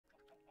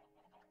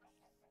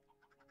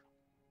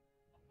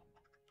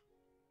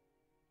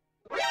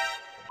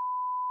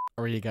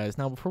Alright, guys,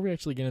 now before we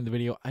actually get into the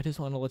video, I just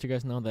want to let you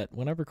guys know that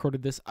when I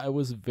recorded this, I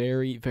was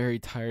very, very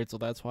tired, so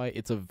that's why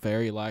it's a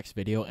very lax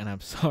video, and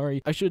I'm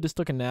sorry. I should have just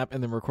took a nap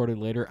and then recorded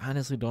later.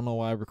 Honestly, don't know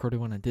why I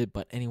recorded when I did,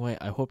 but anyway,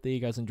 I hope that you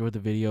guys enjoyed the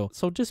video.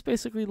 So just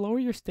basically lower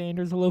your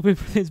standards a little bit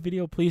for this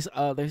video, please.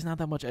 There's not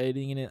that much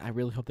editing in it. I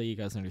really hope that you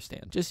guys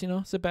understand. Just,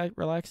 sit back,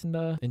 relax,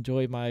 and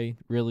enjoy my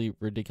really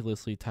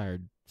ridiculously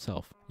tired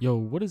self. Yo,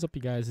 what is up,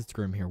 you guys? It's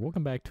Grim here.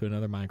 Welcome back to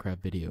another Minecraft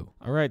video.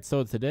 Alright,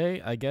 so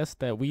today, I guess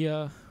that we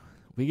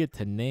get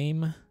to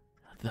name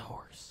the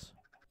horse.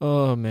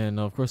 Oh man,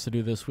 now of course to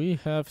do this we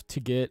have to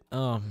get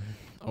I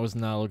was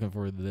not looking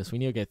forward to this. We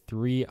need to get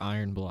 3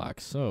 iron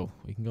blocks. So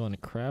we can go and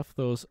craft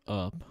those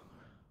up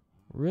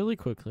really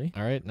quickly.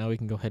 Alright, now we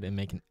can go ahead and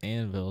make an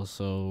anvil.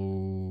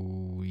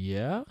 So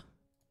yeah.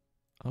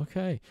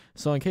 Okay,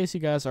 so in case you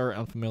guys are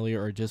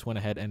unfamiliar or just went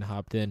ahead and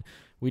hopped in,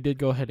 we did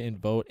go ahead and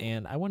vote,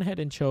 and I went ahead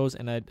and chose,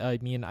 and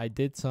I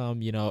did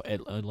some,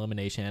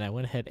 elimination, and I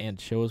went ahead and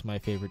chose my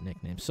favorite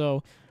nickname.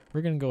 So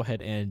we're going to go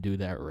ahead and do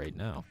that right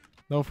now.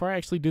 Now, before I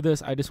actually do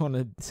this, I just want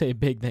to say a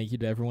big thank you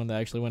to everyone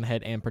that actually went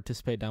ahead and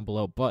participated down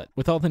below. But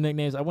with all the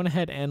nicknames, I went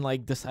ahead and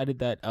decided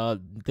that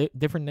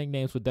different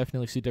nicknames would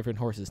definitely suit different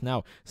horses.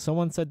 Now,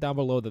 someone said down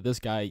below that this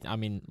guy, I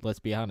mean, let's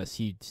be honest,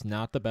 he's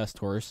not the best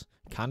horse.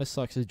 Kind of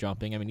sucks his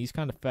jumping. I mean, he's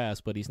kind of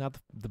fast, but he's not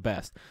the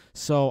best.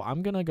 So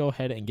I'm going to go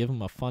ahead and give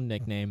him a fun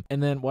nickname.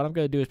 And then what I'm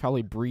going to do is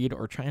probably breed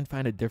or try and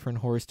find a different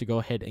horse to go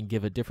ahead and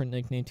give a different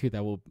nickname to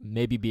that will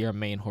maybe be our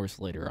main horse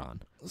later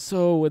on.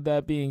 So with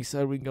that being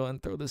said, we can go ahead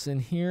and throw this in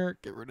here.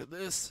 Get rid of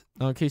this.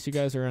 Now, in case you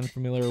guys are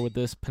unfamiliar with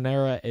this,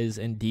 Panera is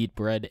indeed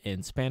bread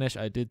in Spanish.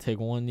 I did take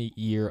 1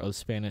 year of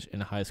Spanish in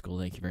high school.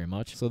 Thank you very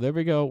much. So there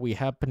we go. We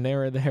have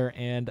Panera there.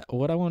 And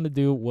what I wanted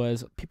to do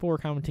was, people were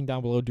commenting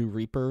down below, do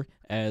Reaper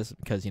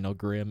because,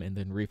 Grim and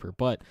then Reaper.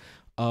 But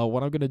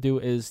what I'm going to do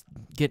is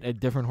get a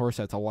different horse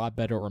that's a lot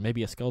better, or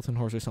maybe a skeleton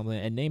horse or something,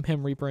 and name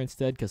him Reaper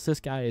instead, because this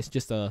guy is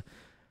just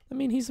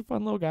he's a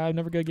fun little guy. I'm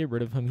never going to get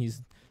rid of him.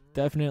 He's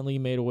definitely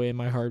made away in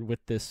my heart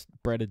with this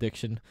bread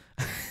addiction.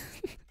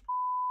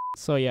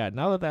 So yeah,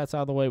 now that that's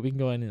out of the way, we can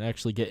go ahead and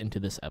actually get into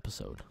this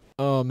episode.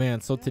 Oh man,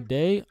 so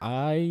today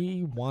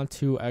I want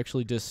to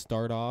actually just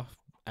start off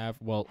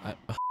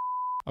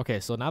okay,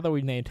 so now that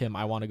we've named him,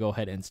 I want to go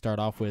ahead and start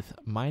off with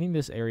mining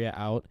this area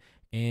out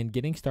and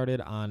getting started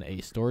on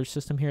a storage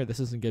system here. This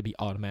isn't going to be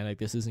automatic.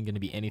 This isn't going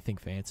to be anything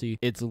fancy.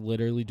 It's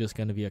literally just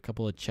going to be a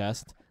couple of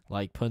chests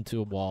put into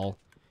a wall,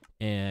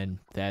 and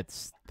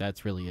that's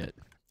really it.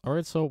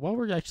 Alright, so while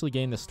we're actually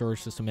getting the storage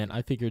system in,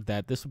 I figured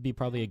that this would be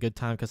probably a good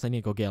time because I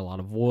need to go get a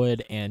lot of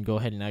wood and go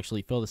ahead and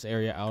actually fill this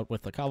area out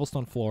with the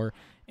cobblestone floor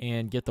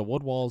and get the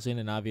wood walls in,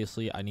 and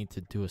obviously I need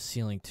to do a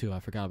ceiling too. I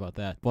forgot about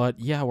that. But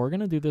yeah, we're going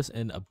to do this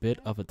in a bit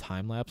of a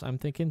time lapse, I'm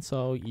thinking.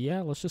 So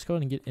yeah, let's just go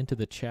ahead and get into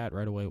the chat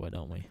right away, why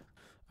don't we?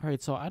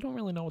 Alright, so I don't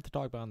really know what to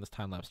talk about in this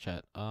time-lapse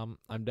chat. I'm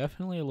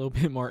definitely a little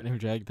bit more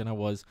energetic than I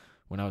was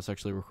when I was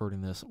actually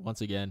recording this.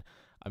 Once again,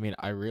 I mean,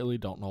 I really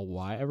don't know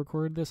why I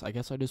recorded this. I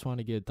guess I just want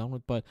to get it done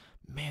with, but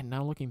man,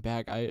 now looking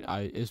back,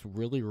 it's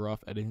really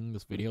rough editing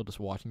this video,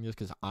 just watching this,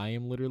 because I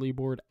am literally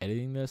bored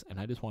editing this, and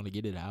I just want to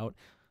get it out,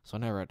 so I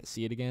never have to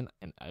see it again,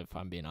 and if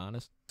I'm being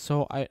honest.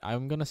 So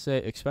I'm going to say,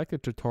 expect a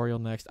tutorial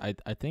next. I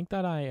think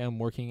that I am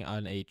working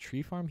on a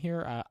tree farm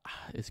here.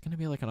 It's going to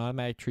be like an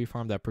automatic tree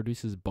farm that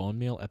produces bone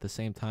meal at the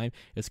same time.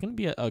 It's going to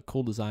be a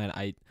cool design.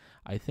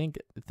 I think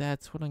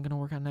that's what I'm going to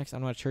work on next.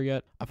 I'm not sure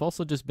yet. I've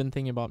also just been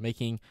thinking about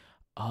making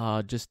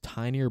just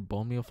tinier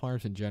bone meal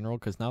farms in general,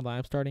 because now that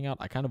I'm starting out,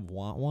 I kind of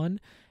want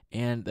one,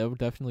 and that would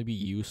definitely be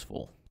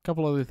useful. A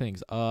couple other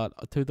things,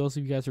 to those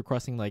of you guys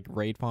requesting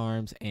raid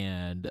farms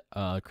and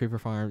creeper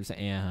farms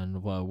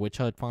and witch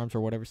hut farms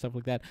or whatever stuff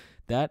like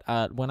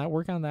that, when I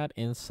work on that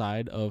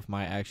inside of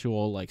my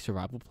actual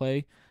survival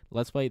play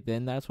let's play,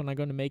 then that's when I'm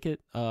going to make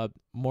it,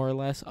 more or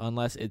less,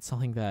 unless it's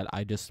something that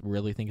I just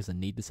really think is a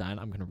neat design.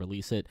 I'm going to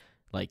release it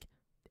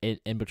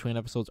in between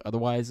episodes.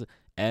 Otherwise,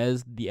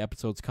 as the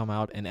episodes come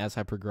out and as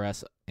I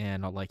progress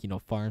and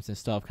farms and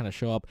stuff kind of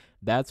show up,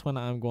 that's when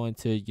I'm going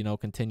to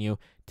continue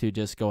to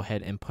just go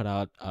ahead and put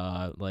out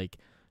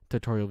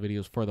tutorial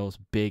videos for those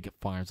big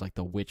farms, like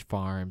the witch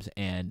farms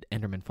and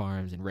enderman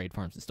farms and raid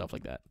farms and stuff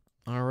like that.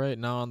 All right,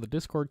 now on the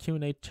Discord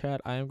Q&A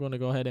chat, I am going to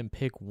go ahead and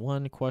pick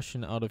one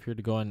question out of here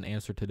to go ahead and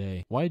answer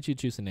today. Why did you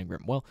choose the name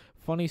Grim? Well,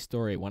 funny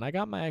story. When I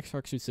got my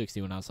Xbox 360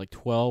 when I was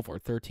 12 or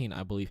 13,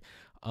 I believe,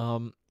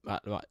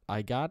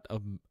 I got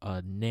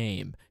a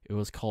name. It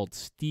was called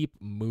Steep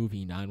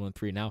Movie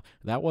 913. Now,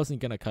 that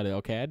wasn't going to cut it,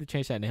 okay? I had to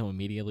change that name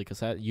immediately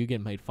because you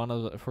get made fun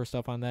of for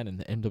stuff on that in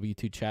the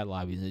MW2 chat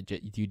lobbies.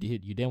 You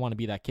didn't want to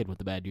be that kid with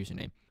the bad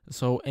username.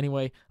 So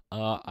anyway,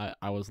 I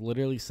was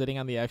literally sitting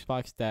on the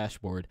Xbox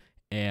dashboard,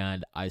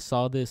 and I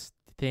saw this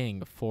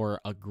thing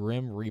for a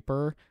Grim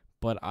Reaper,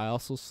 but I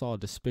also saw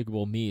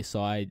Despicable Me,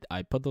 so I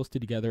put those two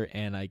together,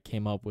 and I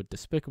came up with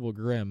Despicable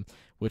Grim,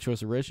 which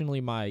was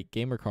originally my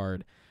gamer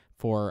card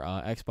for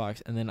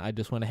Xbox, and then I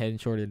just went ahead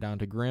and shorted it down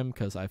to Grim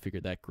because I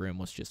figured that Grim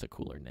was just a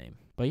cooler name.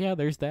 But yeah,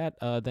 there's that.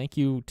 Thank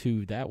you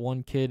to that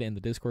one kid in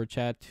the Discord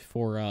chat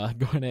for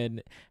going ahead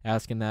and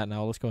asking that.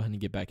 Now let's go ahead and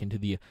get back into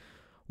the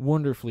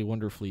wonderfully,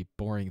 wonderfully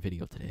boring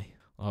video today.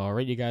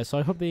 Alright, you guys, so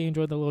I hope that you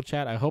enjoyed the little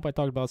chat. I hope I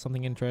talked about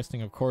something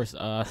interesting. Of course,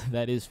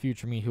 that is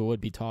future me who would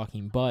be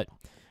talking, but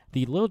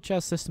the little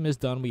chest system is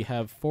done. We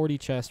have 40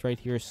 chests right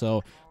here,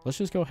 so let's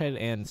just go ahead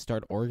and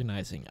start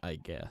organizing, I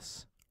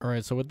guess.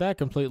 Alright, so with that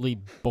completely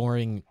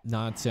boring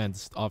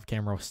nonsense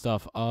off-camera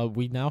stuff,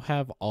 we now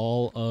have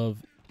all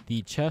of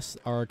the chests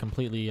are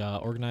completely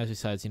organized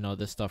besides,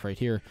 this stuff right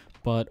here.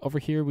 But over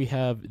here we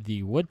have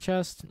the wood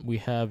chest, we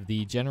have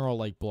the general,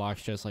 like,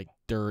 blocks chest, like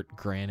dirt,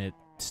 granite,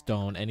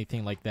 stone,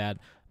 anything like that.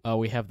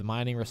 We have the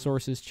mining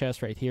resources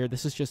chest right here.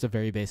 This is just a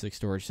very basic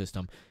storage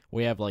system.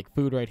 We have, like,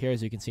 food right here.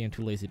 As you can see, I'm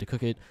too lazy to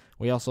cook it.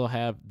 We also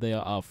have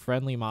the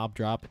friendly mob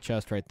drop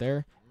chest right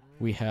there.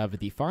 We have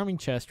the farming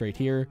chest right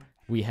here.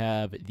 We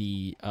have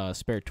the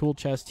spare tool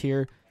chest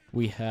here.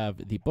 We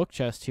have the book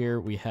chest here.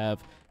 We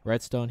have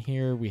redstone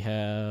here. We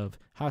have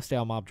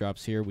hostile mob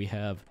drops here. We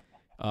have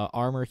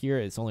armor here.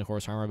 It's only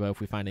horse armor, but if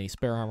we find any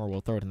spare armor,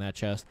 we'll throw it in that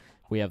chest.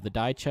 We have the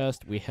dye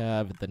chest. We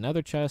have the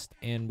nether chest.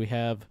 And we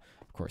have,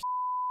 of course,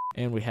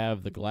 and we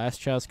have the glass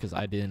chest because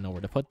I didn't know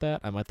where to put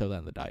that. I might throw that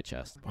in the dye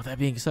chest. With that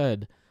being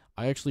said,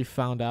 I actually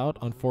found out,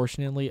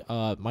 unfortunately,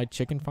 my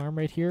chicken farm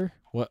right here.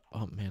 What?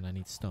 Oh, man, I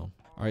need stone.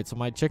 All right, so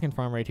my chicken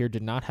farm right here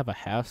did not have a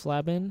half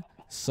slab in,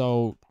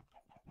 so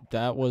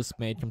that was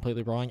made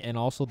completely wrong. And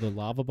also the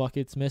lava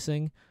bucket's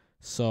missing,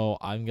 so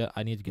I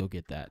need to go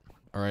get that.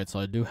 All right, so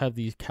I do have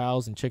these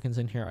cows and chickens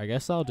in here. I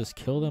guess I'll just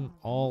kill them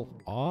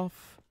all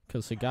off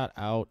because they got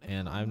out,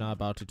 and I'm not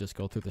about to just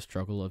go through the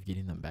struggle of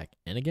getting them back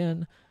in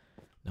again.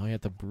 Now we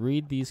have to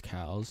breed these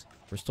cows.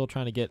 We're still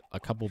trying to get a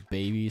couple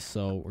babies,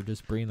 so we're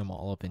just breeding them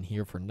all up in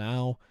here for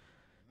now.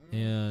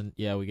 And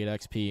yeah, we get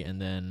XP,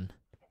 and then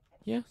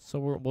yeah, so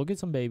we'll get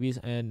some babies,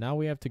 and now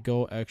we have to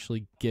go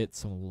actually get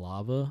some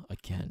lava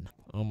again.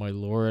 Oh my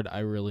lord, I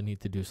really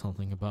need to do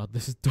something about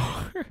this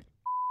door.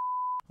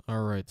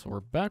 Alright, so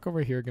we're back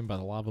over here again by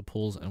the lava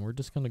pools, and we're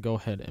just going to go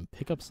ahead and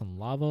pick up some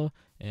lava,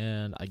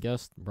 and I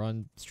guess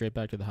run straight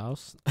back to the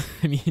house.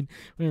 I mean, we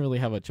didn't really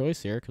have a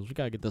choice here, because we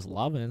got to get this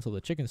lava in so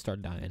the chickens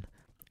start dying.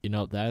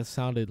 That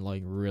sounded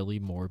like really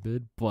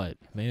morbid, but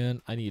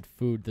man, I need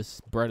food.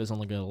 This bread is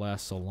only going to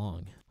last so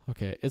long.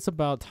 Okay, it's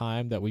about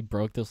time that we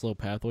broke this little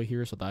pathway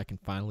here so that I can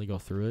finally go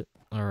through it.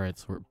 Alright,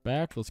 so we're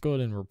back. Let's go ahead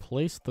and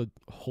replace the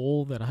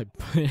hole that I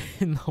put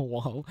in the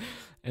wall,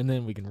 and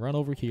then we can run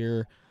over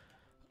here.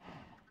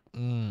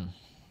 Okay,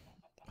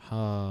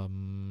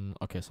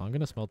 so I'm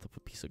gonna smelt up a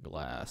piece of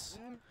glass.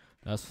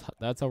 That's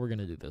how we're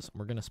gonna do this.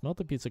 We're gonna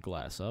smelt a piece of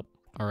glass up.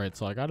 Alright,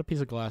 so I got a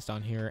piece of glass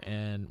down here,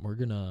 and we're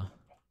gonna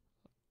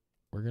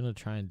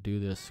try and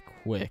do this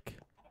quick.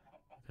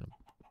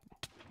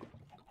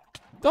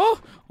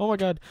 Oh my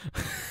god.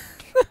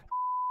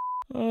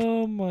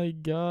 Oh my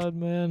god,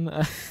 man.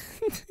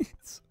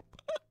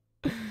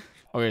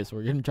 Okay, so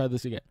we're gonna try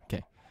this again.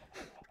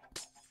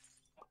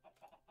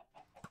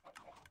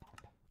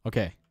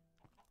 Okay.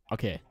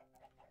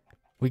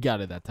 We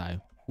got it that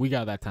time. We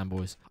got it that time,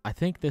 boys. I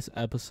think this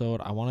episode,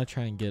 I want to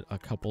try and get a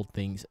couple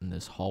things in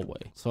this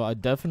hallway. So I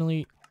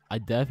definitely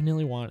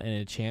want an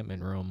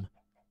enchantment room.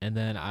 And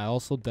then I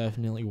also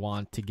definitely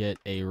want to get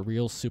a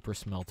real super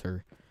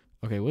smelter.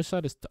 Okay, which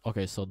side is...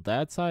 Okay, so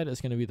that side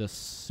is going to be the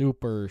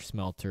super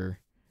smelter.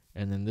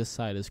 And then this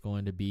side is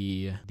going to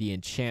be the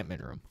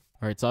enchantment room.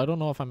 Alright, so I don't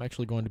know if I'm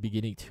actually going to be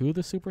getting to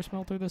the super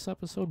smelter this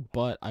episode.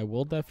 But I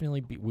will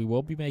definitely be... We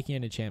will be making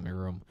an enchantment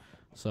room.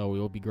 So we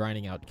will be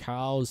grinding out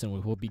cows, and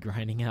we will be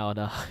grinding out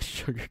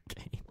sugar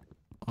cane.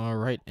 All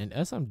right, and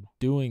as I'm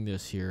doing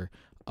this here,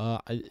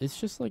 it's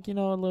just like, a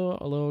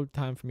little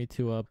time for me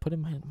to put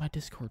in my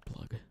Discord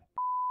plug.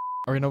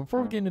 All right, now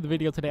before we get into the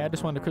video today, I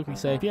just wanted to quickly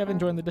say, if you haven't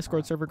joined the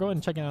Discord server, go ahead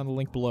and check it out on the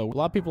link below. A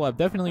lot of people have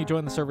definitely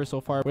joined the server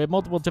so far. We have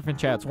multiple different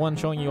chats, one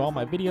showing you all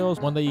my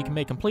videos, one that you can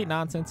make complete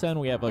nonsense in.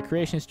 We have a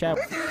creations chat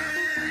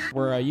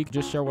where you can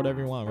just share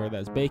whatever you want, whether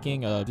that's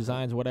baking,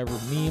 designs, whatever,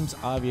 memes.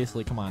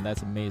 Obviously, come on,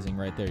 that's amazing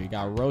right there. You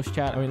got roast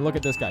chat. I mean, look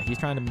at this guy. He's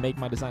trying to make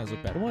my designs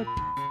look better. What?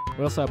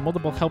 We also have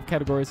multiple help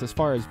categories as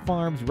far as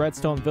farms,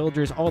 redstone,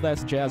 villagers, all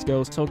that jazz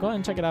goes. So go ahead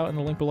and check it out in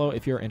the link below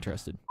if you're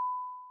interested.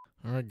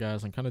 All right,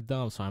 guys, I'm kind of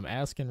dumb, so I'm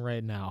asking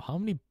right now, how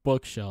many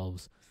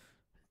bookshelves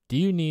do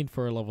you need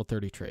for a level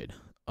 30 trade?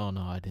 Oh,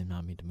 no, I did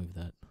not mean to move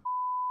that.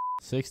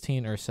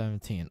 16 or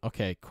 17.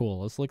 Okay, cool.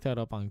 Let's look that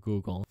up on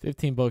Google.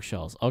 15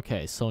 bookshelves.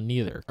 Okay, so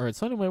neither. All right,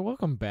 so anyway,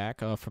 welcome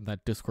back from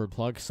that Discord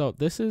plug. So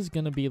this is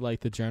going to be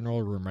like the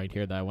general room right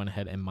here that I went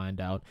ahead and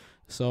mined out.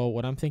 So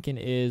what I'm thinking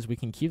is we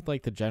can keep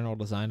like the general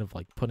design of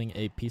like putting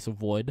a piece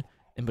of wood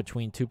in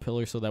between two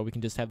pillars so that we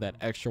can just have that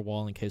extra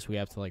wall in case we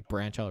have to like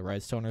branch out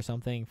redstone or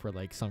something for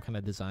like some kind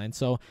of design.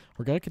 So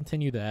we're going to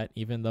continue that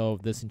even though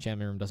this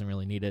enchantment room doesn't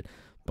really need it.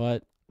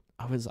 But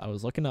I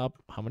was looking up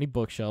how many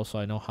bookshelves so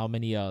I know how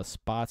many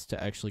spots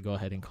to actually go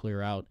ahead and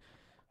clear out.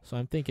 So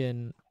I'm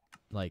thinking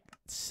like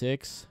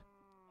 6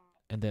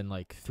 and then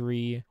like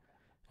 3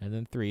 and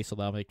then 3, so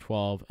that'll make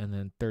 12 and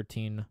then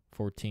 13,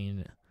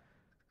 14.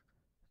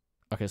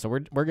 Okay, so we're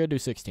going to do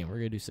 16. We're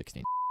going to do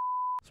 16.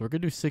 So we're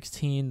going to do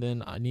 16,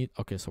 then I need...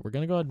 Okay, so we're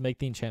going to go ahead and make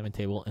the enchantment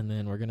table, and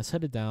then we're going to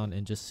set it down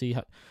and just see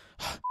how...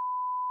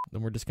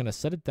 Then we're just going to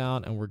set it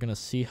down and we're going to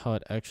see how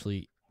it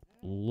actually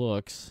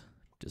looks.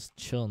 Just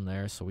chilling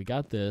there. So we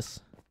got this.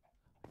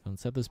 And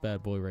set this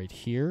bad boy right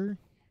here.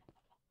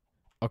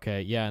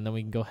 Okay, yeah, and then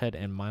we can go ahead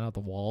and mine out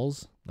the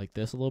walls like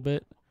this a little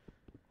bit.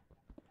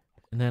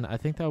 And then I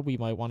think that we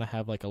might want to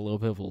have like a little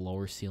bit of a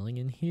lower ceiling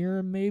in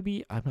here,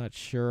 maybe. I'm not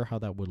sure how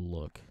that would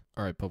look.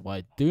 All right, but what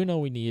I do know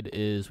we need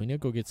is we need to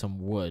go get some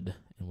wood.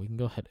 And we can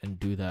go ahead and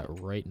do that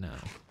right now.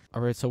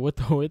 All right, so with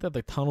the way that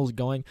the tunnel's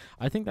going,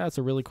 I think that's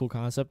a really cool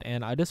concept.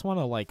 And I just want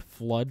to like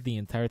flood the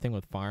entire thing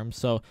with farms.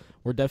 So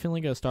we're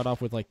definitely going to start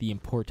off with like the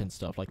important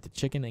stuff. Like the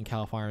chicken and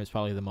cow farm is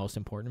probably the most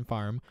important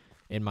farm,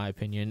 in my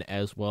opinion,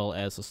 as well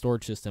as the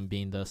storage system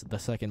being the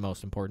second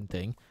most important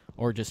thing,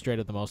 or just straight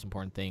up the most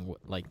important thing,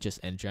 like just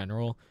in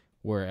general,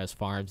 whereas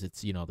farms,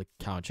 it's, you know, the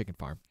cow and chicken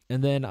farm.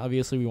 And then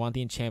obviously we want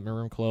the enchantment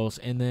room close,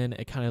 and then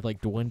it kind of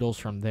like dwindles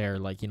from there.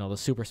 Like, you know, the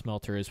super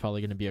smelter is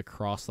probably going to be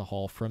across the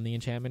hall from the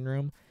enchantment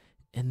room.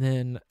 And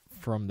then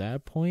from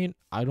that point,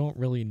 I don't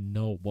really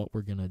know what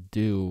we're going to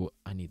do.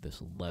 I need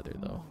this leather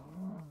though.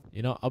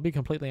 You know, I'll be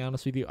completely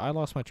honest with you. I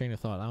lost my train of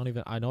thought.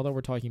 I know that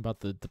we're talking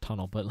about the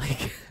tunnel, but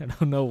like, I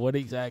don't know what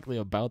exactly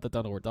about the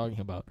tunnel we're talking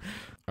about.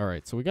 All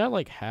right, so we got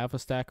like half a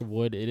stack of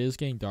wood. It is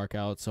getting dark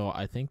out, so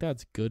I think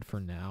that's good for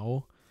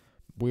now.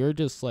 We're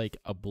just like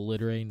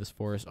obliterating this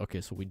forest.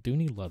 Okay, so we do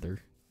need leather.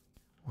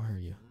 Where are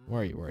you?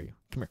 Where are you? Where are you?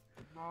 Come here.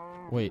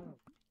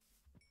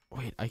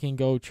 Wait, I can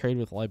go trade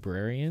with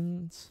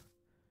librarians?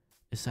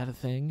 Is that a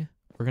thing?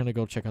 We're going to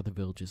go check out the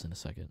villages in a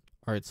second.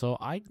 All right, so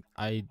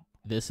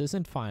this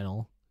isn't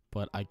final,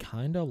 but I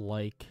kind of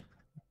like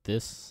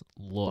this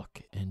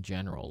look in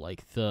general,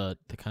 like the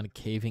kind of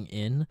caving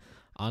in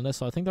on this.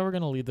 So I think that we're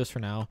going to leave this for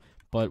now,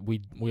 but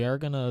we are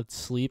going to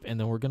sleep, and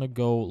then we're going to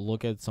go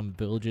look at some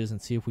villages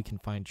and see if we can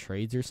find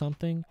trades or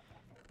something.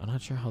 I'm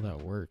not sure how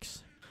that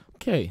works.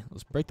 Okay,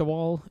 let's break the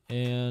wall,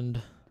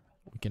 and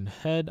we can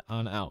head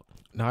on out.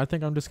 Now I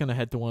think I'm just going to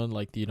head to one,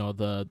 like, you know,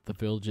 the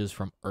villages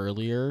from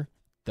earlier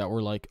that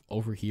were like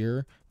over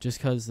here, just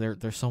because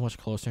they're so much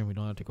closer and we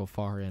don't have to go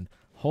far in.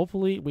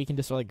 Hopefully we can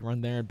just like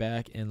run there and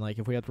back, and like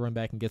if we have to run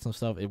back and get some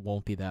stuff, it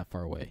won't be that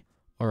far away.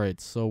 All right,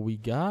 so we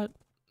got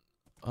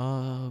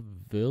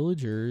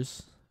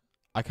villagers.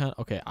 I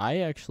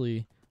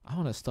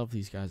want to stuff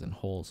these guys in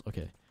holes.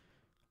 Okay,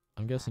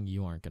 I'm guessing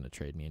you aren't going to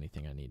trade me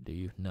anything I need, do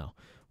you? No.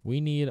 We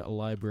need a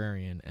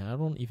librarian, and I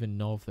don't even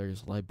know if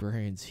there's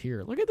librarians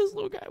here. Look at this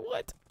little guy.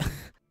 What?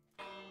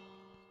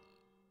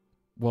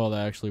 Well,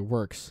 that actually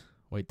works.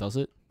 Wait, does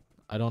it?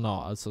 I don't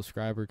know. A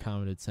subscriber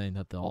commented saying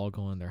that they'll all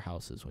go in their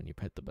houses when you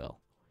hit the bell.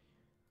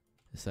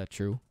 Is that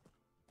true?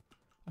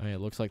 I mean,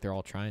 it looks like they're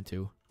all trying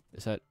to.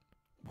 Is that...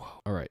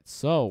 Whoa. All right,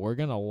 so we're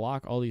going to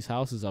lock all these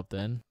houses up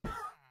then.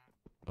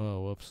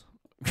 Oh, whoops.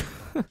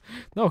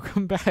 No,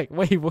 come back.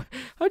 Wait,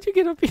 how'd you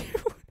get up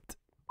here?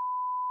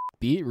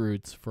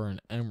 Beetroots for an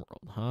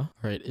emerald, huh? All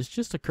right, it's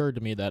just occurred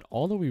to me that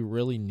all that we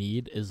really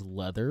need is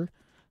leather,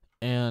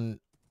 and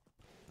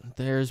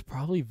there's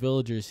probably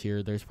villagers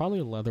here. There's probably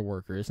a leather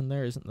worker, isn't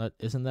there? Isn't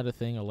that a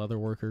thing, a leather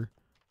worker?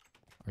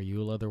 Are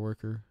you a leather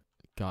worker?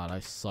 God,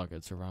 I suck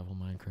at survival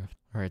Minecraft.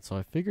 All right, so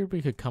I figured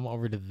we could come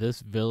over to this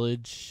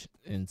village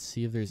and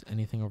see if there's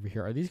anything over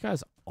here. Are these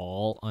guys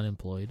all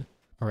unemployed?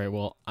 All right,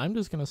 well, I'm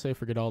just going to say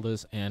forget all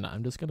this, and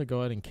I'm just going to go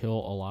ahead and kill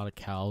a lot of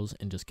cows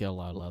and just get a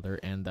lot of leather,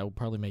 and that will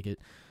probably make it...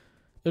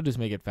 It'll just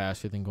make it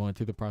faster than going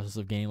through the process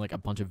of getting like a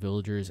bunch of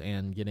villagers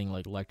and getting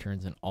like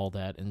lecterns and all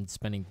that and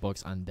spending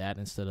books on that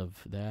instead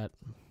of that.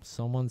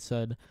 Someone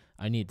said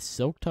I need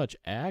Silk Touch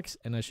Axe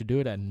and I should do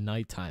it at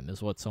nighttime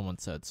is what someone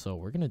said. So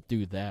we're going to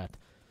do that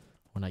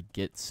when I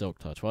get Silk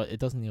Touch. Well, it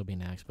doesn't need to be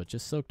an axe, but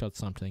just Silk Touch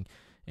something.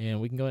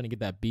 And we can go ahead and get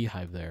that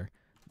beehive there.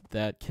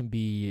 That can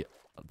be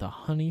the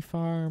honey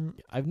farm.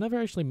 I've never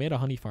actually made a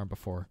honey farm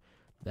before.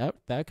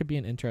 That could be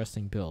an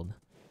interesting build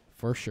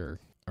for sure.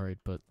 All right,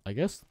 but I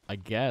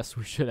guess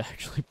we should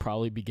actually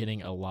probably be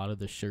getting a lot of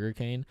the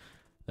sugarcane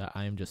that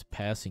I am just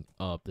passing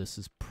up. This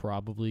is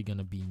probably going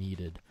to be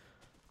needed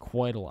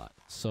quite a lot.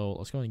 So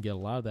let's go ahead and get a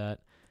lot of that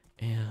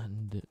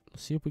and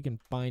see if we can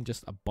find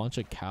just a bunch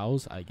of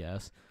cows, I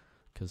guess,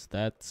 because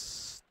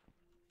that's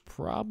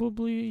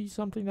probably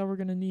something that we're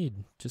going to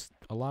need. Just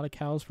a lot of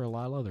cows for a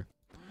lot of leather.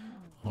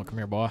 Oh, come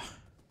here, boy.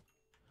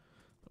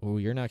 Oh,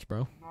 you're next,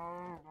 bro.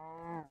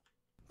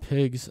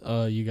 Pigs,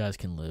 you guys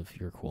can live.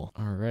 You're cool.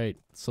 All right,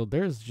 so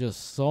there's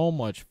just so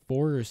much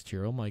forest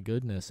here. Oh my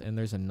goodness, and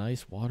there's a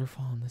nice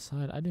waterfall on this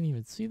side. I didn't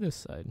even see this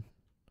side.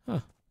 Huh,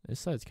 this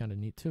side's kind of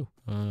neat too.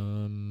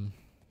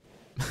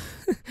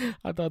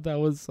 I thought that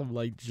was some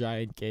like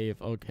giant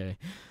cave. Okay,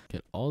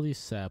 get all these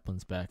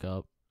saplings back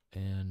up,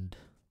 and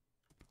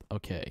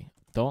okay,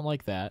 don't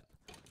like that.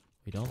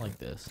 We don't like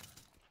this.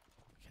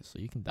 Okay, so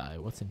you can die.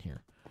 What's in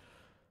here?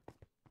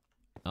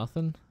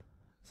 Nothing.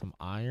 Some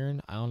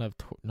iron. I don't have...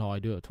 No, I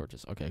do have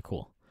torches. Okay,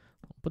 cool.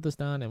 I'll put this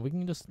down, and we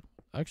can just...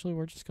 Actually,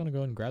 we're just going to go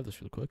ahead and grab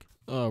this real quick.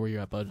 Oh, where you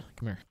at, bud?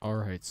 Come here. All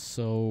right,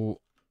 so...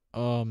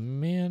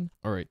 man.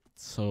 All right,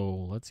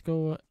 so let's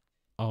go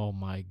Oh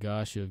my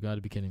gosh, you've got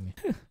to be kidding me.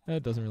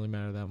 That doesn't really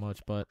matter that much,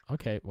 but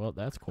okay, well,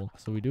 that's cool.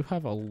 So we do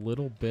have a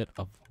little bit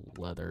of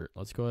leather.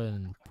 Let's go ahead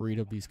and breed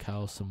up these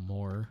cows some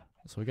more.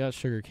 So we got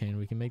sugarcane.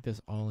 We can make this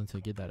all into,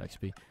 get that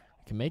XP. We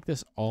can make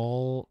this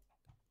all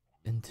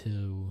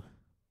into,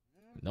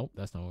 nope,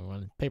 that's not what we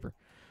wanted. Paper.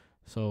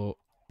 So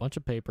bunch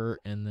of paper,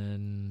 and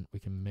then we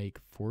can make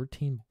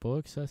 14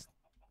 books. That's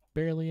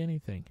barely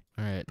anything.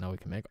 All right, now we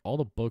can make all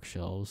the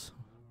bookshelves.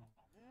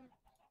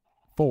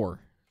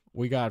 4.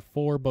 We got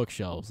 4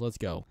 bookshelves. Let's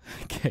go.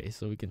 Okay,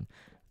 so we can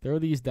throw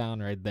these down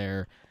right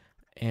there.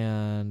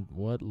 And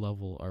what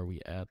level are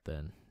we at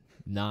then?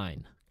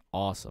 9.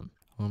 Awesome.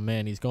 Oh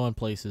man, he's going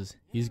places.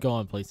 He's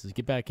going places.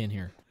 Get back in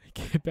here.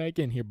 Get back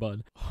in here,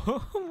 bud.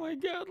 Oh my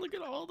god, look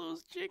at all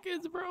those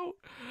chickens, bro.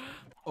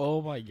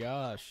 Oh my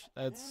gosh,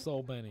 that's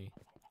so many.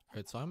 All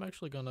right, so I'm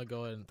actually gonna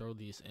go ahead and throw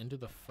these into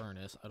the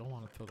furnace. I don't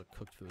want to throw the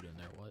cooked food in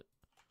there. What?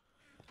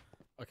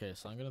 Okay,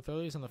 so I'm gonna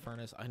throw these in the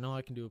furnace. I know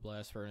I can do a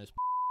blast furnace.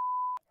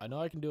 I know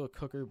I can do a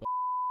cooker, but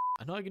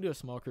I know I can do a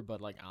smoker,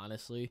 but like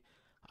honestly,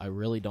 I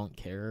really don't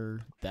care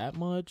that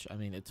much. I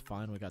mean, it's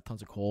fine. We got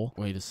tons of coal.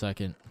 Wait a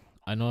second.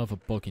 I know I have a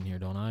book in here,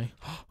 don't I?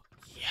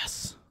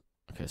 Yes.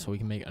 Okay, so we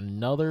can make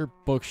another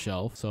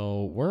bookshelf.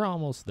 So we're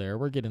almost there.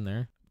 We're getting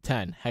there.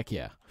 10. Heck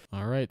yeah.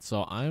 All right,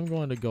 so I'm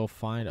going to go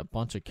find a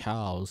bunch of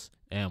cows,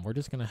 and we're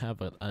just going to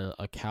have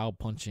a cow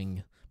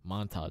punching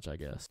montage, I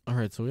guess. All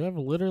right, so we have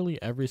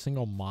literally every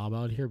single mob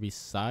out here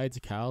besides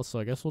cows, so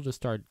I guess we'll just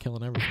start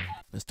killing everything.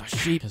 Let's start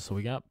sheep. So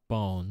we got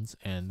bones,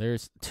 and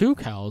there's 2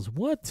 cows.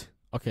 What?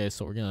 Okay,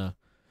 so we're gonna...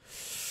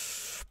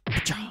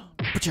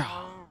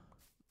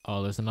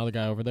 Oh, there's another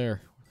guy over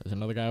there. There's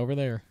another guy over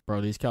there.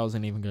 Bro, these cows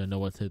ain't even gonna know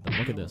what to hit them.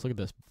 Look at this. Look at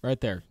this. Right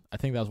there. I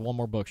think that's 1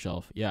 more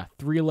bookshelf. Yeah,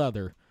 3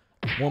 leather.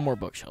 1 more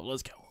bookshelf.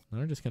 Let's go. Now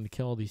we're just gonna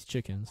kill all these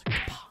chickens.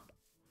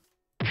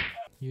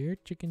 Here,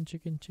 chicken,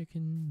 chicken,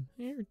 chicken.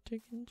 Here,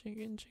 chicken,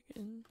 chicken,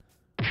 chicken.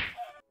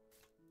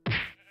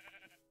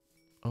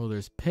 Oh,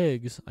 there's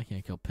pigs. I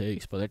can't kill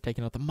pigs, but they're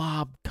taking out the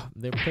mob.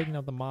 They're taking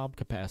out the mob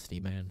capacity,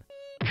 man.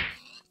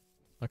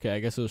 Okay, I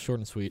guess it was short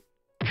and sweet.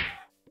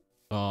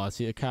 Oh, I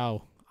see a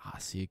cow. I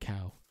see a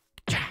cow.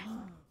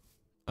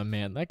 Oh,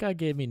 man, that guy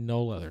gave me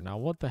no leather. Now,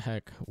 what the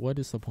heck? What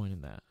is the point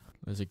in that?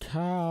 There's a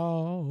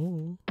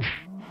cow.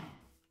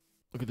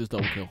 Look at this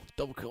double kill.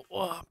 Double kill.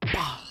 Oh,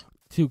 bah.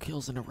 2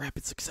 kills in a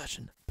rapid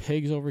succession.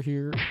 Pigs over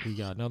here. We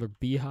got another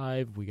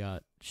beehive. We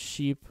got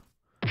sheep.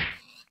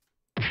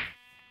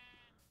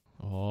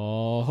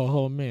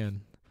 Oh,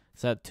 man.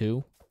 Is that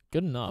 2?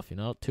 Good enough, you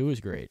know. 2 is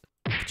great.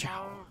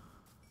 Ciao.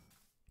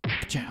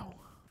 Ciao.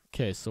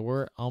 Okay, so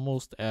we're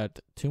almost at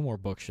 2 more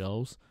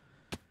bookshelves.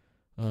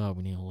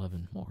 We need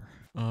 11 more.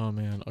 Oh,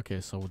 man.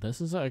 Okay, so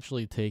this is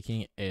actually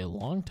taking a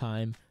long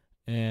time.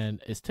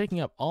 And it's taking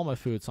up all my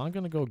food, so I'm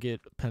going to go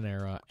get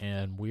Panera,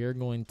 and we are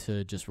going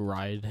to just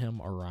ride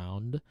him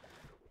around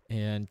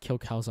and kill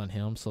cows on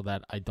him so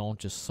that I don't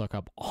just suck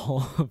up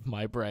all of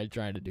my bread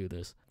trying to do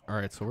this. All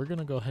right, so we're going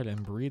to go ahead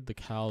and breed the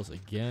cows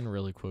again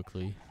really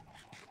quickly.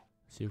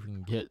 See if we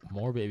can get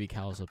more baby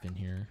cows up in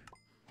here.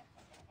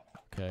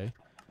 Okay.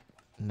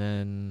 And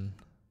then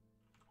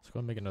let's go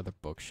and make another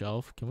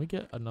bookshelf. Can we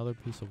get another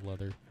piece of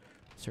leather?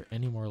 Is there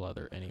any more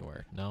leather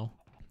anywhere? No?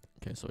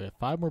 Okay, so we have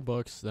 5 more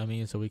books. That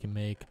means that we can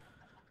make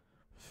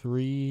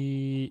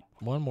 1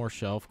 more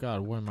shelf.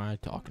 God, what am I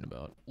talking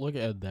about? Look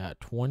at that.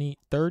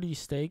 30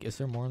 steak. Is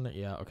there more in there?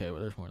 Yeah, okay,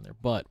 well, there's more in there.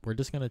 But we're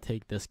just going to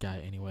take this guy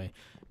anyway.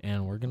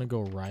 And we're going to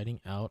go riding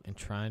out and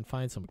try and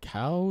find some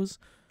cows.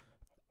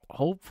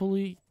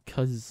 Hopefully,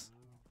 because,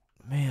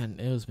 man,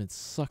 it has been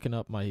sucking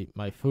up my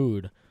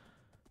food.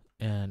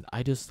 And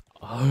I just,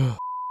 you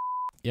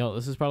know,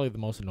 this is probably the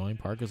most annoying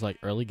part because, like,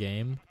 early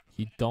game,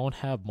 you don't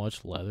have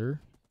much leather.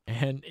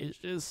 And it's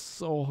just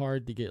so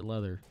hard to get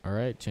leather. All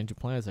right, change of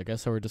plans. I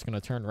guess so we're just going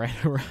to turn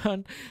right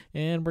around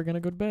and we're going to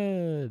go to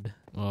bed.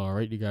 All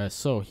right, you guys.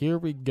 So here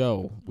we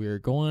go. We're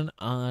going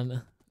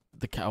on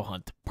the cow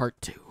hunt part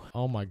 2.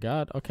 Oh, my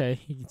God. Okay,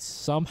 he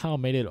somehow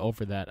made it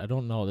over that. I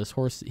don't know. This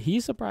horse, he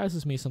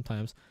surprises me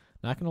sometimes.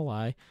 Not going to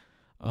lie.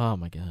 Oh,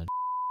 my God.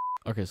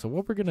 Okay, so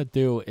what we're going to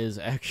do is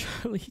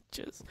actually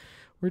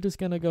we're just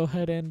going to go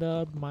ahead and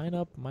mine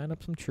up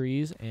some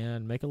trees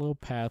and make a little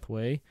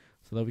pathway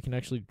so that we can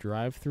actually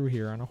drive through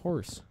here on a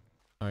horse.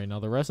 All right, now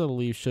the rest of the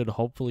leaves should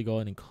hopefully go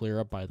ahead and clear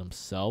up by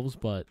themselves,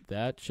 but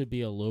that should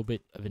be a little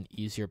bit of an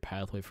easier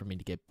pathway for me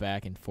to get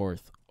back and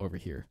forth over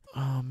here.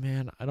 Oh,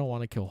 man, I don't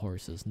want to kill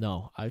horses.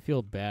 No, I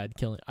feel bad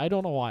killing. I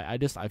don't know why.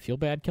 I feel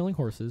bad killing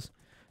horses,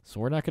 so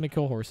we're not going to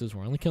kill horses.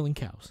 We're only killing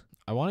cows.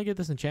 I want to get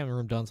this enchantment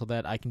room done so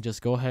that I can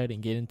just go ahead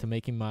and get into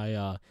making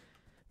my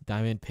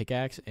diamond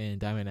pickaxe and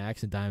diamond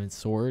axe and diamond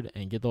sword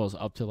and get those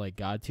up to like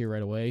god tier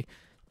right away.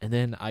 And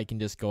then I can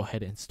just go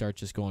ahead and start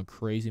just going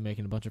crazy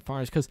making a bunch of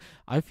farms because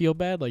I feel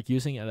bad like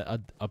using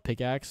a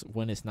pickaxe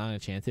when it's not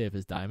enchanted if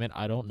it's diamond.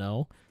 I don't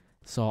know.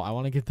 So I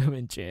want to get them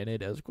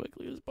enchanted as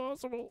quickly as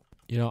possible.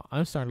 You know,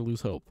 I'm starting to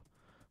lose hope.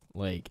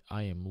 Like,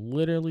 I am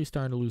literally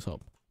starting to lose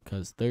hope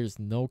because there's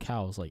no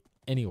cows like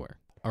anywhere.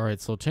 All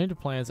right, so change of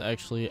plans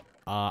actually.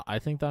 I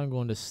think that I'm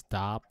going to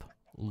stop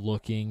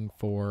looking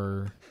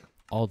for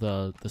all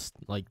the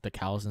like the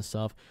cows and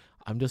stuff,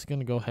 I'm just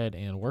gonna go ahead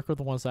and work with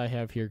the ones I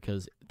have here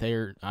because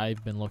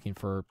I've been looking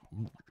for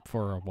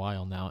a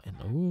while now. And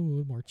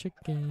ooh, more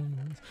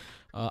chickens.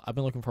 I've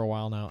been looking for a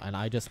while now, and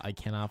I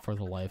cannot for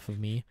the life of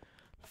me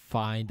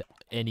find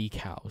any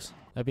cows.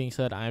 That being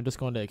said, I'm just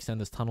going to extend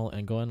this tunnel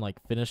and go and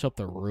like finish up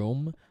the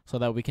room so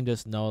that we can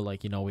just know,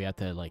 like, you know, we have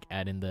to like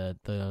add in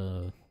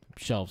the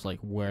shelves, like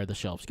where the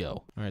shelves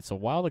go. All right, so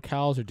while the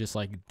cows are just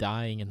like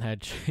dying in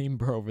that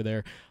chamber over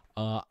there,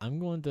 I'm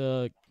going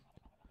to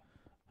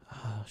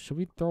should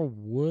we throw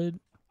wood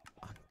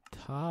on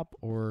top,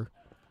 or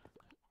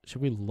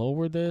should we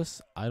lower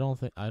this? I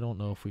don't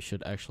know if we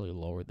should actually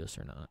lower this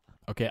or not.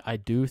 Okay, I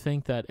do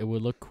think that it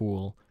would look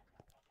cool.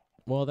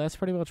 Well, that's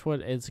pretty much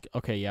what it's...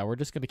 Okay, yeah, we're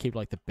just going to keep,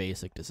 like, the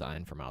basic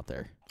design from out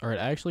there. All right,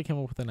 I actually came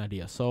up with an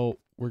idea. So,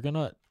 we're going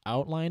to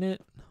outline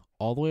it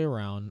all the way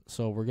around.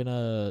 So, we're going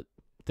to...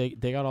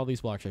 They got all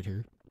these blocks right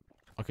here.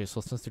 Okay, so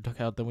since they're took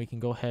out, then we can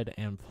go ahead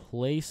and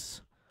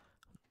place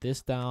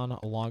this down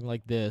along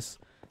like this.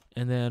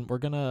 And then we're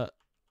going to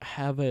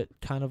have it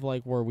kind of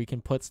like where we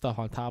can put stuff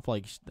on top,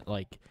 like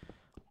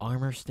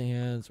armor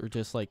stands or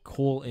just, like,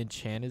 cool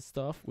enchanted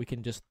stuff. We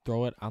can just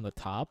throw it on the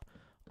top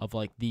of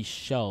like these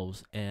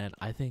shelves, and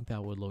I think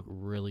that would look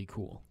really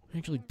cool. I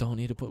actually don't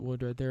need to put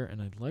wood right there,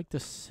 and I'd like to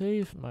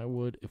save my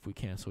wood if we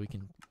can, so we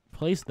can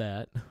place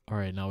that. All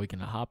right, now we can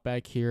hop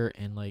back here,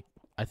 and like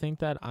I think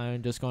that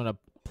I'm just going to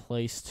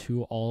place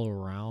 2 all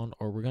around,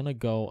 or we're gonna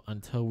go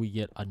until we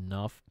get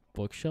enough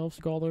bookshelves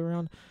to go all the way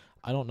around.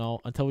 I don't know,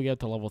 until we get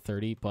to level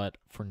 30, but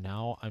for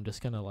now I'm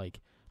just gonna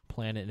like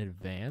plan it in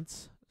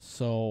advance.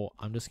 So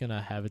I'm just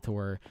gonna have it to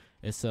where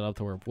it's set up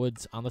to where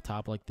wood's on the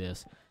top like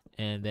this,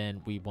 and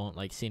then we won't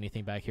like see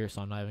anything back here,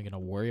 so I'm not even gonna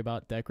worry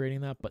about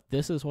decorating that. But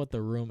this is what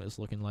the room is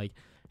looking like,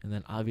 and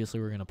then obviously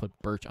we're gonna put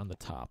birch on the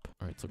top.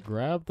 All right, so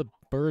grab the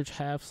birch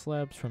half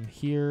slabs from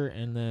here,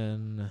 and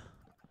then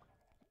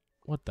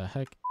what the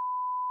heck?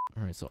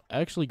 All right, so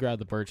actually grab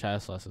the birch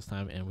half slabs this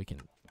time, and we can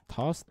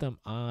toss them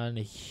on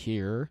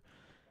here,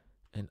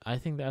 and I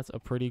think that's a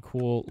pretty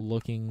cool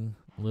looking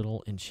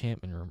little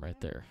enchantment room right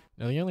there.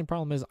 Now the only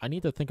problem is I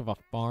need to think of a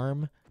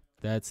farm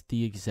that's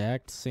the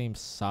exact same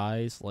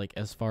size, like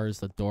as far as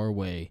the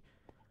doorway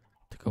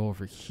to go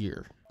over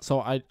here. So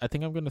I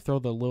think I'm going to throw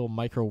the little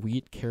micro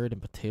wheat, carrot,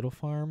 and potato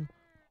farm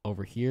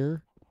over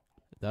here.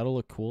 That'll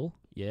look cool.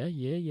 Yeah.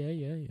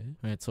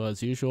 All right, so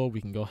as usual,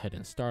 we can go ahead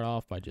and start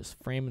off by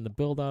just framing the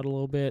build out a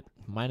little bit,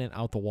 mining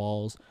out the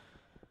walls.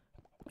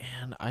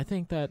 And I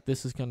think that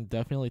this is going to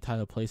definitely tie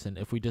the place in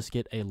if we just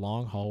get a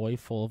long hallway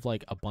full of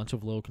like a bunch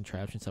of little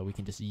contraptions that we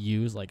can just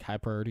use, like high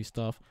priority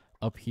stuff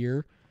up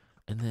here.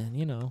 And then,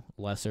 you know,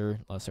 lesser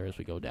as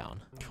we go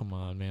down. Come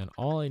on, man.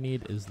 All I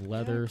need is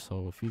leather.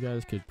 So if you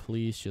guys could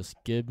please just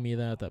give me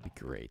that, that'd be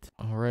great.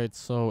 All right,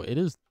 so it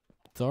is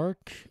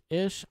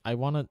dark-ish. I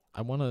wanna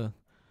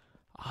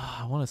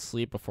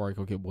sleep before I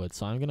go get wood.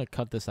 So I'm gonna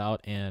cut this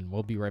out, and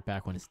we'll be right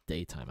back when it's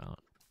daytime out.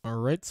 All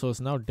right, so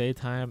it's now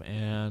daytime,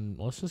 and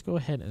let's just go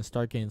ahead and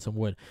start getting some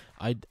wood.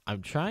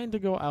 I'm trying to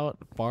go out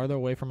farther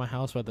away from my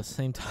house, but at the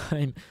same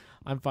time,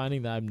 I'm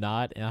finding that I'm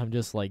not, and I'm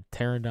just like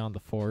tearing down the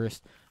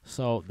forest.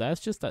 So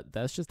that's just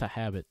a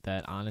habit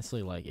that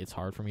honestly, like, it's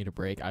hard for me to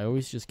break. I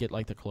always just get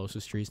like the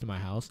closest trees to my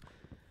house.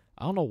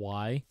 I don't know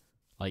why.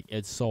 Like,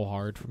 it's so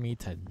hard for me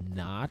to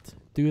not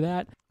do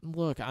that.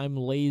 Look, I'm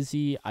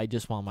lazy. I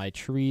just want my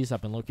trees.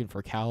 I've been looking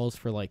for cows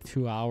for like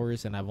 2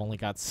 hours, and I've only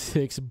got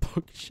 6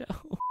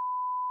 bookshelves.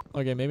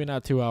 Okay, maybe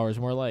not 2 hours,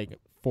 more like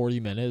 40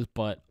 minutes,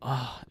 but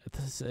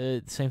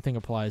same thing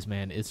applies,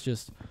 man. It's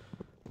just,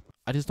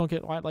 I just don't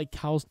get why, like,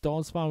 cows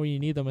don't spawn when you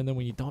need them, and then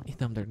when you don't need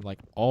them, they're like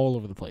all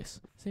over the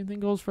place. Same thing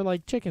goes for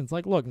like chickens.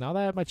 Like, look, now that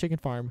I have my chicken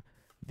farm,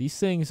 these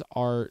things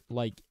are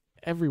like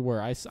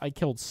everywhere. I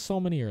killed so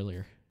many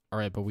earlier. All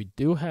right, but we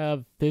do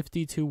have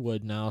 52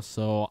 wood now,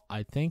 so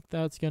I think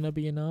that's gonna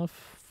be enough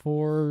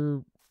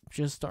for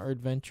just our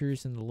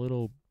adventures in the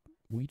little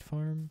wheat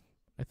farm,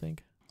 I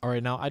think. All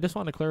right, now I just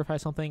want to clarify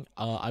something.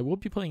 I will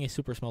be putting a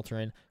super smelter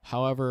in.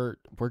 However,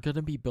 we're going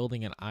to be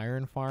building an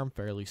iron farm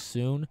fairly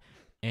soon.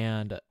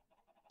 And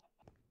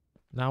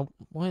now,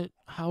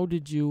 how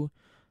did you...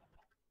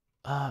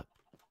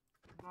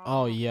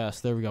 oh,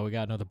 yes, there we go. We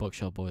got another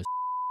bookshelf, boys.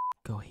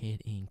 Go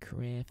ahead and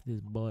craft this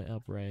boy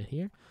up right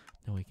here.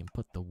 Then we can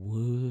put the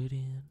wood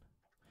in.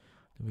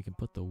 We can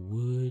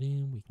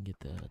get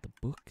the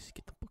books,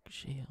 get the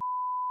bookshelf.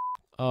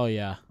 Oh,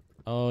 yeah.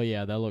 Oh,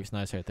 yeah, that looks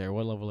nice right there.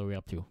 What level are we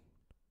up to?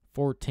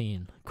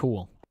 14.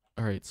 Cool.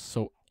 All right,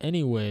 so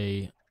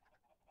anyway,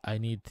 I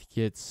need to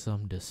get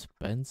some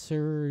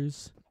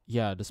dispensers.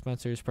 Yeah,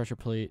 dispensers, pressure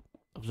plate,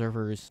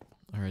 observers.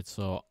 All right,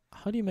 so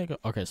how do you make a...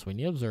 Okay, so we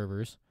need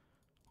observers.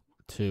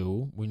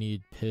 2. We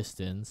need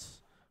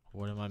pistons.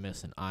 What am I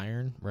missing?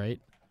 Iron,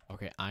 right?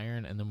 Okay,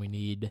 iron, and then we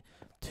need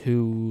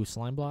 2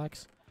 slime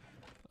blocks.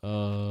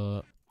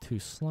 2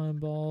 slime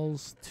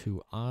balls,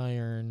 2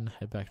 iron.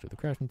 Head back to the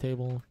crafting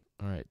table.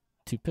 All right,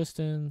 2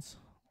 pistons.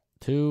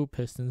 2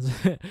 pistons,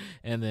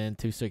 and then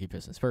 2 sticky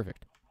pistons.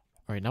 Perfect.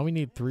 All right, now we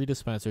need 3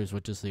 dispensers,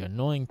 which is the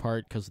annoying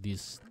part because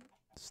these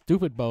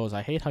Stupid bows.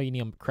 I hate how you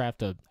need to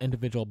craft a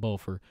individual bow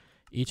for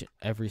each and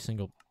every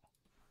single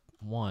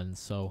one.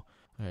 So,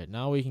 all right,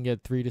 now we can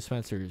get 3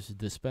 dispensers.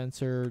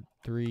 Dispenser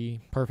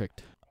 3,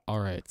 perfect. All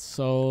right,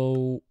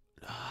 so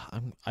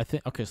I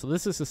think okay. So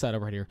this is the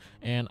setup right here,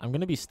 and I'm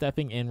gonna be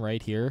stepping in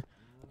right here,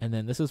 and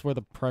then this is where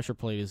the pressure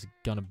plate is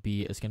gonna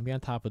be. It's gonna be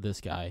on top of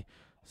this guy.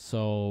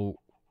 So,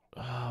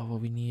 what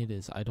we need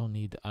is I don't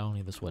need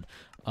this wood.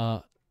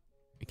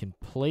 We can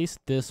place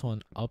this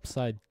one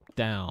upside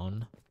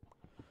down,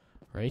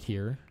 right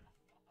here.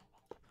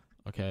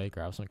 Okay,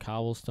 grab some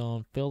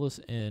cobblestone, fill this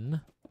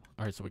in.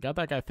 All right, so we got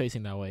that guy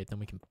facing that way. Then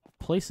we can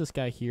place this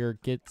guy here,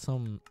 get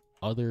some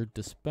other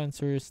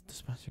dispensers.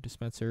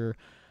 Dispenser.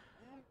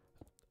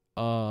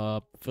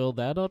 Fill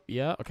that up.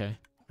 Yeah, okay.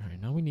 All right,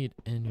 now we need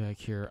in back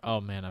here.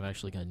 Oh, man, I'm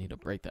actually going to need to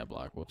break that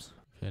block. Whoops.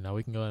 Okay, now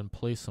we can go ahead and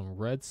place some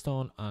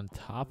redstone on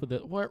top of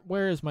it.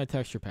 Where is my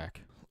texture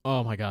pack?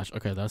 Oh, my gosh.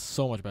 Okay, that's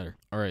so much better.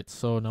 All right,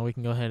 so now we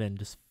can go ahead and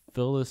just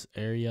fill this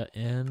area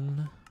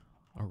in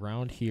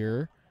around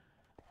here.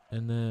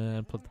 And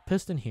then put the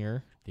piston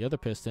here. The other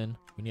piston.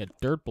 We need a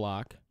dirt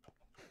block.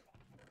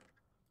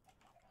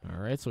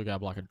 Alright, so we got a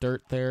block of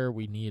dirt there.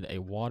 We need a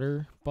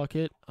water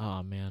bucket.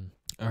 Oh, man.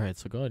 Alright,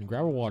 so go ahead and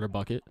grab a water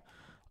bucket.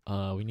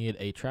 We need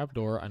a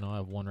trapdoor. I know I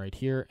have one right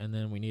here. And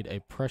then we need a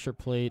pressure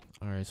plate.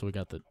 Alright, so we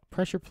got the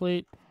pressure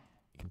plate.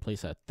 You can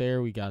place that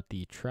there. We got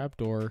the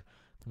trapdoor.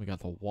 Then we got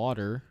the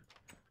water.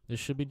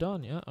 This should be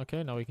done. Yeah,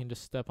 okay. Now we can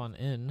just step on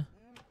in.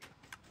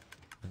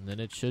 And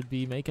then it should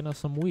be making us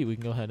some wheat. We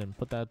can go ahead and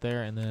put that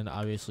there. And then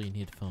obviously you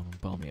need to fill in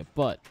Bowmia.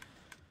 But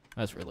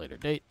that's for a later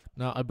date.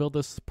 Now I built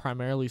this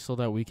primarily so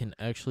that we can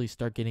actually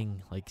start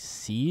getting like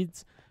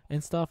seeds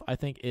and stuff. I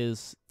think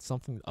is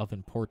something of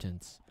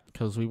importance.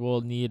 Because we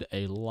will need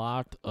a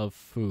lot of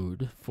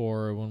food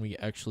for when we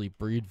actually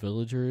breed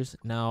villagers.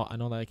 Now, I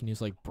know that I can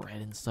use like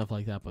bread and stuff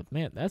like that. But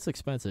man, that's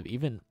expensive.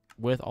 Even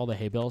with all the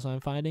hay bales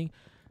I'm finding.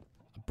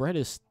 Bread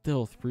is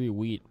still 3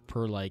 wheat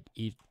per like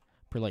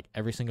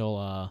every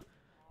single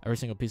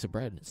piece of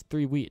bread. It's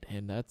 3 wheat,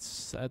 and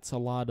that's a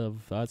lot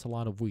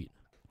of wheat.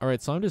 All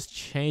right, so I'm just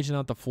changing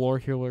out the floor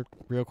here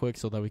real quick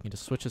so that we can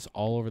just switch this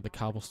all over the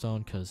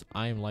cobblestone because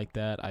I am like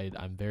that.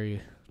 I'm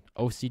very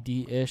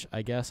OCD-ish,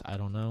 I guess. I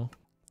don't know.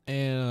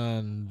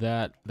 And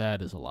that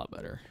is a lot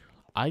better.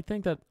 I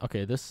think that,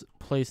 okay, this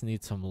place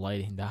needs some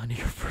lighting down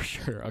here for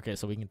sure. Okay,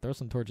 so we can throw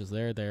some torches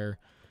there,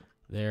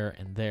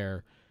 and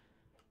there.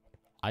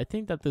 I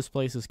think that this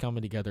place is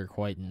coming together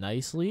quite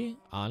nicely,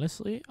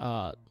 honestly.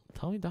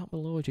 Tell me down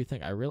below what you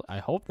think. I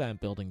hope that I'm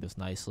building this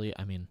nicely.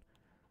 I mean,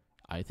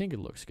 I think it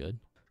looks good.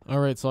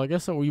 Alright, so I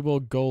guess that we will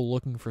go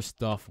looking for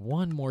stuff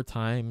one more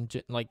time.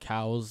 Like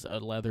cows,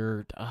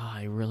 leather.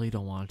 I really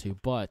don't want to,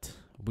 but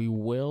we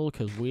will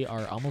because we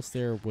are almost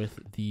there with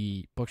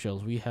the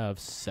bookshelves. We have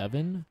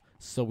 7,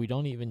 so we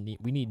don't even need...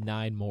 We need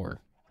 9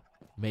 more.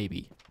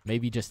 Maybe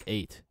just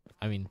 8.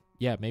 I mean,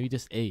 yeah, maybe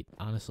just 8,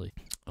 honestly.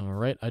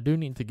 Alright, I do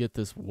need to get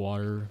this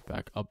water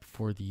back up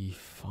for the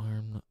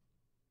farm.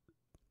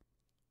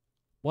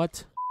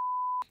 What?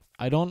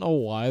 I don't know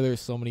why there's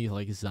so many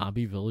like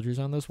zombie villagers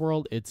on this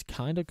world. It's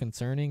kind of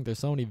concerning. There's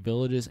so many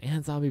villages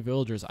and zombie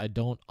villagers. I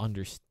don't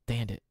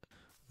understand it.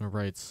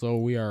 Alright, so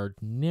we are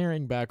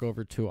nearing back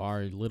over to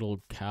our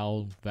little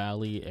cow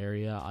valley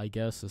area. I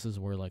guess this is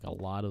where like a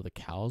lot of the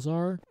cows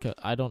are.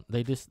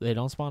 They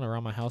don't spawn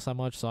around my house that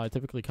much, so I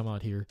typically come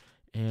out here.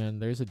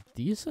 And there's a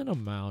decent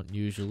amount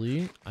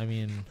usually. I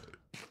mean,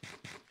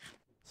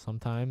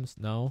 sometimes,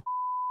 no.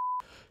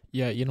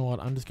 Yeah, you know what?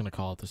 I'm just going to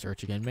call it the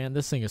search again. Man,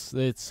 this thing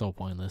it's so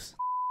pointless.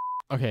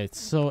 Okay,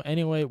 so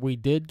anyway, we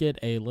did get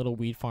a little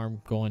wheat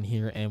farm going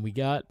here, and we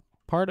got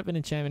part of an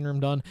enchantment room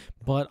done,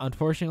 but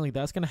unfortunately,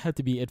 that's going to have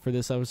to be it for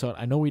this episode.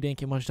 I know we didn't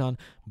get much done,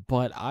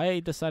 but I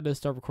decided to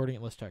start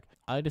recording. Let's check.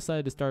 I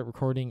decided to start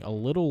recording a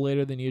little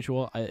later than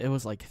usual. It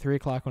was like 3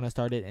 o'clock when I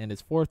started, and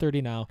it's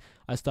 4:30 now.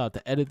 I still have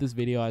to edit this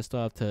video. I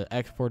still have to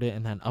export it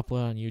and then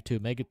upload on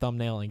YouTube, make a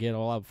thumbnail, and get it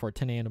all out before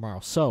 10 a.m.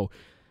 tomorrow. So,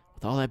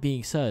 with all that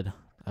being said,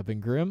 I've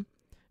been Grim.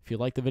 If you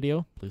liked the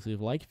video, please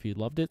leave a like. If you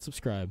loved it,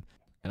 subscribe.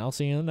 And I'll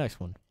see you in the next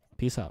one.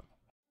 Peace out.